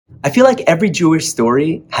I feel like every Jewish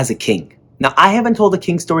story has a king. Now, I haven't told a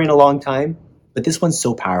king story in a long time, but this one's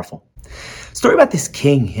so powerful. Story about this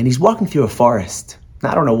king, and he's walking through a forest.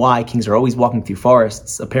 Now, I don't know why kings are always walking through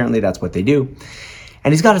forests. Apparently, that's what they do.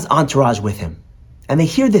 And he's got his entourage with him. And they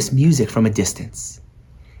hear this music from a distance.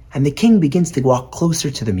 And the king begins to walk closer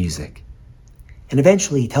to the music. And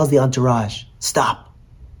eventually, he tells the entourage, "Stop.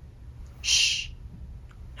 Shh."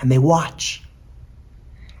 And they watch.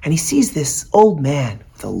 And he sees this old man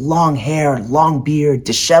with a long hair, long beard,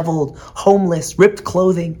 disheveled, homeless, ripped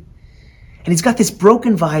clothing. And he's got this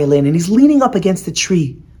broken violin, and he's leaning up against a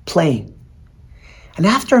tree, playing. And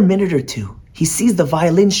after a minute or two, he sees the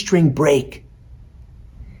violin string break.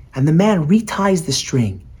 And the man reties the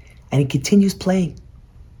string, and he continues playing.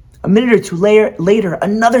 A minute or two later,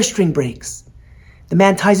 another string breaks. The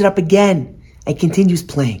man ties it up again and continues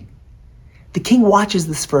playing. The king watches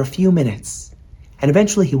this for a few minutes, and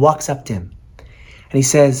eventually he walks up to him, and he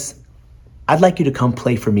says, "I'd like you to come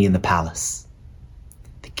play for me in the palace."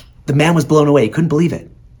 The man was blown away. He couldn't believe it.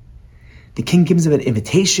 The king gives him an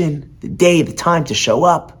invitation, the day, the time to show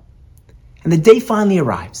up. And the day finally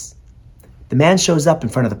arrives. The man shows up in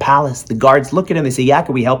front of the palace. The guards look at him. They say, "Yeah,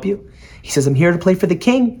 can we help you?" He says, "I'm here to play for the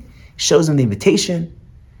king." Shows him the invitation.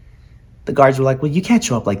 The guards were like, "Well, you can't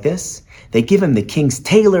show up like this." They give him the king's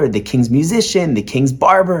tailor, the king's musician, the king's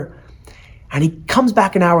barber. And he comes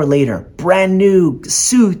back an hour later, brand new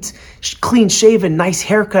suit, clean shaven, nice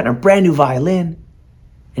haircut, and a brand new violin.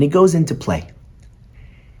 And he goes in to play.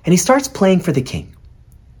 And he starts playing for the king.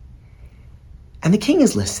 And the king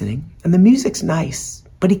is listening, and the music's nice,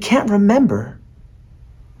 but he can't remember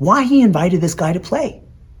why he invited this guy to play.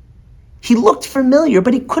 He looked familiar,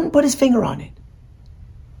 but he couldn't put his finger on it.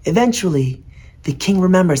 Eventually, the king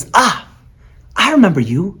remembers, I remember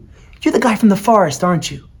you. You're the guy from the forest, aren't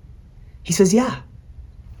you? He says, "Yeah."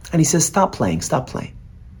 And he says, stop playing.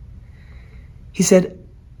 He said,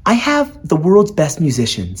 "I have the world's best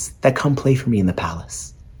musicians that come play for me in the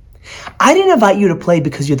palace. I didn't invite you to play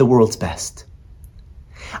because you're the world's best.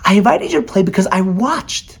 I invited you to play because I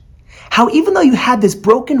watched how even though you had this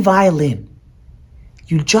broken violin,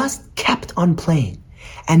 you just kept on playing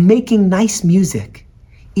and making nice music,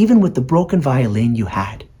 even with the broken violin you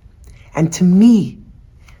had. And to me,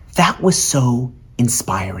 that was so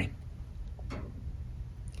inspiring."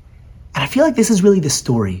 And I feel like this is really the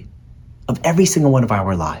story of every single one of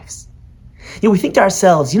our lives. We think to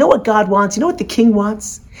ourselves, you know what God wants? You know what the king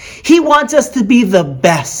wants? He wants us to be the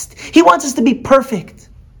best. He wants us to be perfect.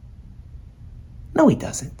 No, he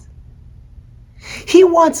doesn't. He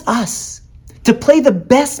wants us to play the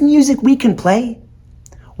best music we can play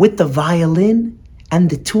with the violin and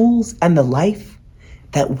the tools and the life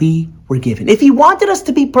that we were given. If he wanted us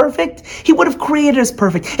to be perfect, he would have created us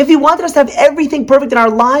perfect. If he wanted us to have everything perfect in our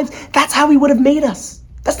lives, that's how he would have made us.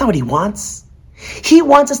 That's not what he wants. He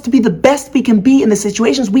wants us to be the best we can be in the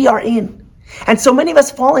situations we are in. And so many of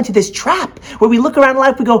us fall into this trap where we look around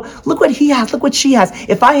life, we go, look what he has, look what she has.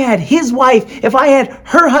 If I had his wife, if I had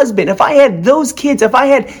her husband, if I had those kids, if I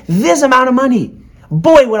had this amount of money,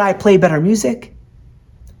 boy, would I play better music.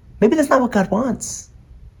 Maybe that's not what God wants.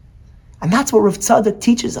 And that's what Rav Tzadok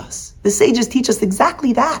teaches us. The sages teach us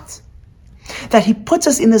exactly that. That he puts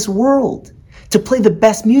us in this world to play the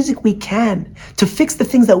best music we can, to fix the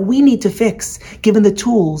things that we need to fix, given the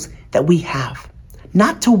tools that we have.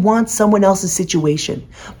 Not to want someone else's situation,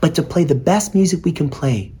 but to play the best music we can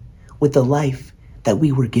play with the life that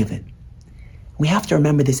we were given. We have to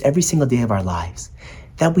remember this every single day of our lives,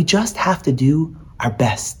 that we just have to do our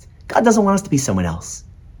best. God doesn't want us to be someone else.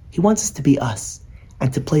 He wants us to be us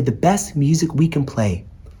and to play the best music we can play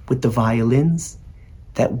with the violins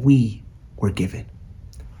that we were given.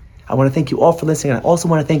 I want to thank you all for listening. I also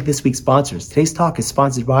want to thank this week's sponsors. Today's talk is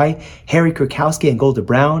sponsored by Harry Kurkowski and Golda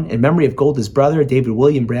Brown, in memory of Golda's brother, David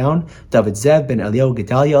William Brown, David Zev ben Eliyahu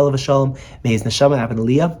Gedalia Olav Shalom. May his neshama have an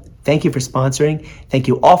aliyah. Thank you for sponsoring. Thank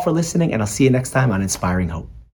you all for listening, and I'll see you next time on Inspiring Hope.